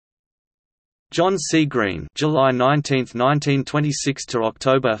John C. Greene (July 19, 1926 to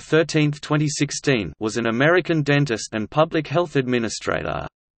October 13, 2016) was an American dentist and public health administrator.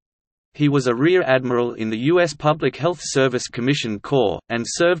 He was a Rear Admiral in the U.S. Public Health Service Commission Corps, and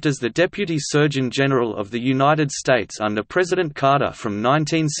served as the Deputy Surgeon General of the United States under President Carter from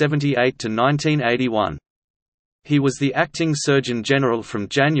 1978 to 1981. He was the Acting Surgeon General from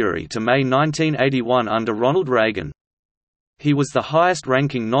January to May 1981 under Ronald Reagan. He was the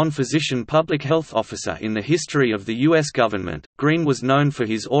highest-ranking non-physician public health officer in the history of the U.S. government. Greene was known for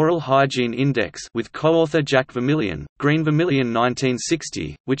his Oral Hygiene Index with co-author Jack Vermillion, Greene Vermillion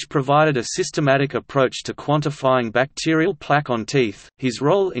 1960, which provided a systematic approach to quantifying bacterial plaque on teeth, his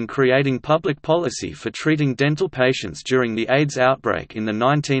role in creating public policy for treating dental patients during the AIDS outbreak in the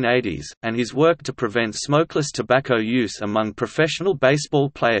 1980s, and his work to prevent smokeless tobacco use among professional baseball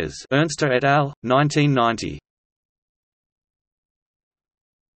players. Ernster et al., 1990.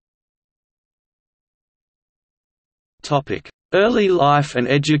 Early life and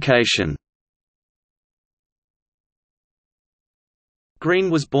education. Greene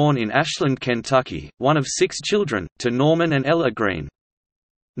was born in Ashland, Kentucky, one of 6 children, to Norman and Ella Greene.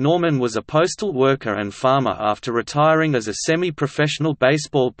 Norman was a postal worker and farmer after retiring as a semi-professional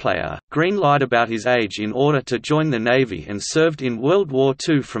baseball player. Greene lied about his age in order to join the Navy and served in World War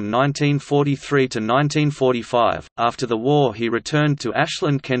II from 1943 to 1945. After the war, he returned to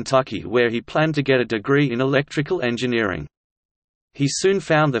Ashland, Kentucky, where he planned to get a degree in electrical engineering. He soon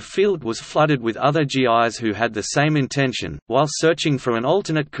found the field was flooded with other GIs who had the same intention. While searching for an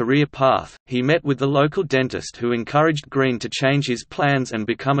alternate career path, he met with the local dentist who encouraged Greene to change his plans and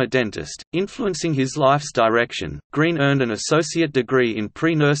become a dentist, influencing his life's direction. Greene earned an associate degree in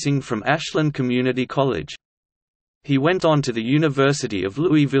pre-nursing from Ashland Community College. He went on to the University of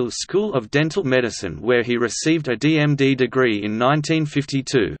Louisville School of Dental Medicine, where he received a DMD degree in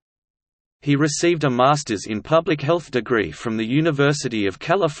 1952. He received a Master's in Public Health degree from the University of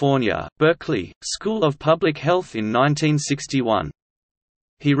California, Berkeley, School of Public Health in 1961.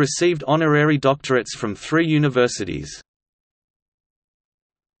 He received honorary doctorates from 3 universities.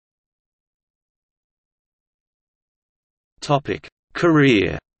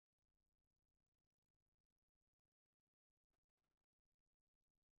 Career.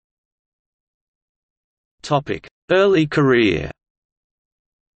 Early career.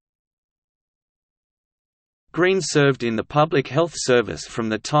 Greene served in the public health service from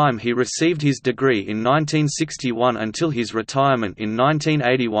the time he received his degree in 1961 until his retirement in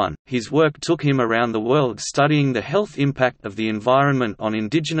 1981. His work took him around the world studying the health impact of the environment on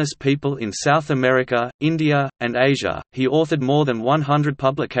indigenous people in South America, India, and Asia. He authored more than 100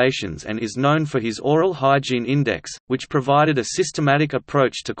 publications and is known for his Oral Hygiene Index, which provided a systematic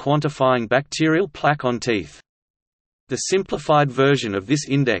approach to quantifying bacterial plaque on teeth. The simplified version of this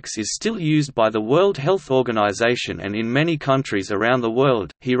index is still used by the World Health Organization and in many countries around the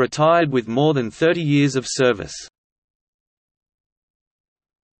world. He retired with more than 30 years of service.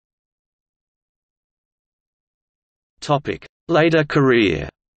 Later career.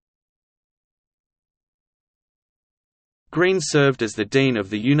 Greene served as the Dean of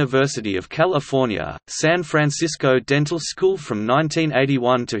the University of California, San Francisco Dental School from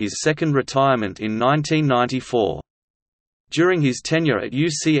 1981 to his second retirement in 1994. During his tenure at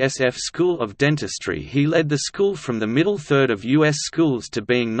UCSF School of Dentistry, he led the school from the middle third of U.S. schools to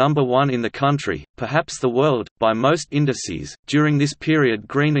being number 1 in the country, perhaps the world, by most indices. During this period,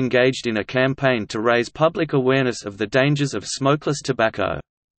 Greene engaged in a campaign to raise public awareness of the dangers of smokeless tobacco.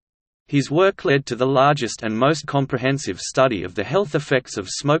 His work led to the largest and most comprehensive study of the health effects of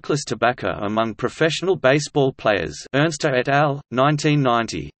smokeless tobacco among professional baseball players. Ernster et al.,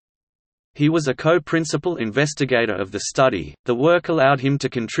 1990. He was a co-principal investigator of the study. The work allowed him to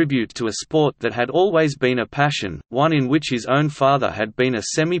contribute to a sport that had always been a passion, one in which his own father had been a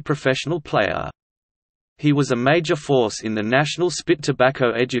semi-professional player. He was a major force in the National Spit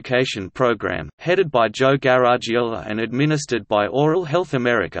Tobacco Education Program, headed by Joe Garagiola and administered by Oral Health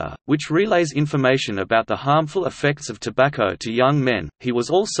America, which relays information about the harmful effects of tobacco to young men. He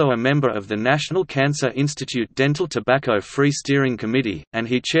was also a member of the National Cancer Institute Dental Tobacco Free Steering Committee, and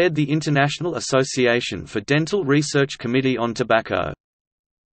he chaired the International Association for Dental Research Committee on Tobacco.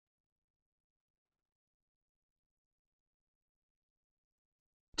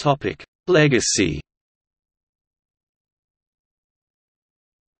 Legacy.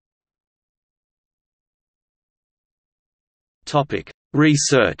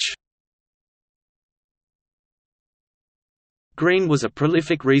 Research. Greene was a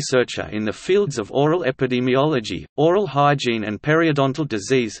prolific researcher in the fields of oral epidemiology, oral hygiene and periodontal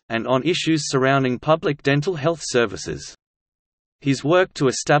disease, and on issues surrounding public dental health services. His work to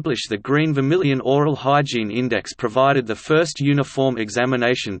establish the Greene Vermilion Oral Hygiene Index provided the first uniform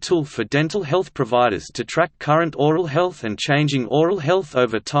examination tool for dental health providers to track current oral health and changing oral health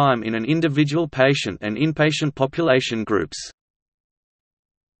over time in an individual patient and inpatient population groups.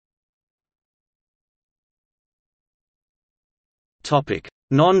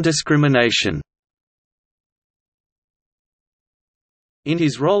 Non-discrimination. In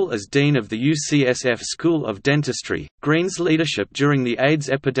his role as Dean of the UCSF School of Dentistry, Greene's leadership during the AIDS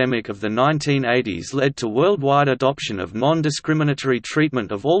epidemic of the 1980s led to worldwide adoption of non-discriminatory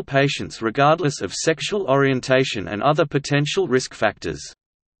treatment of all patients regardless of sexual orientation and other potential risk factors.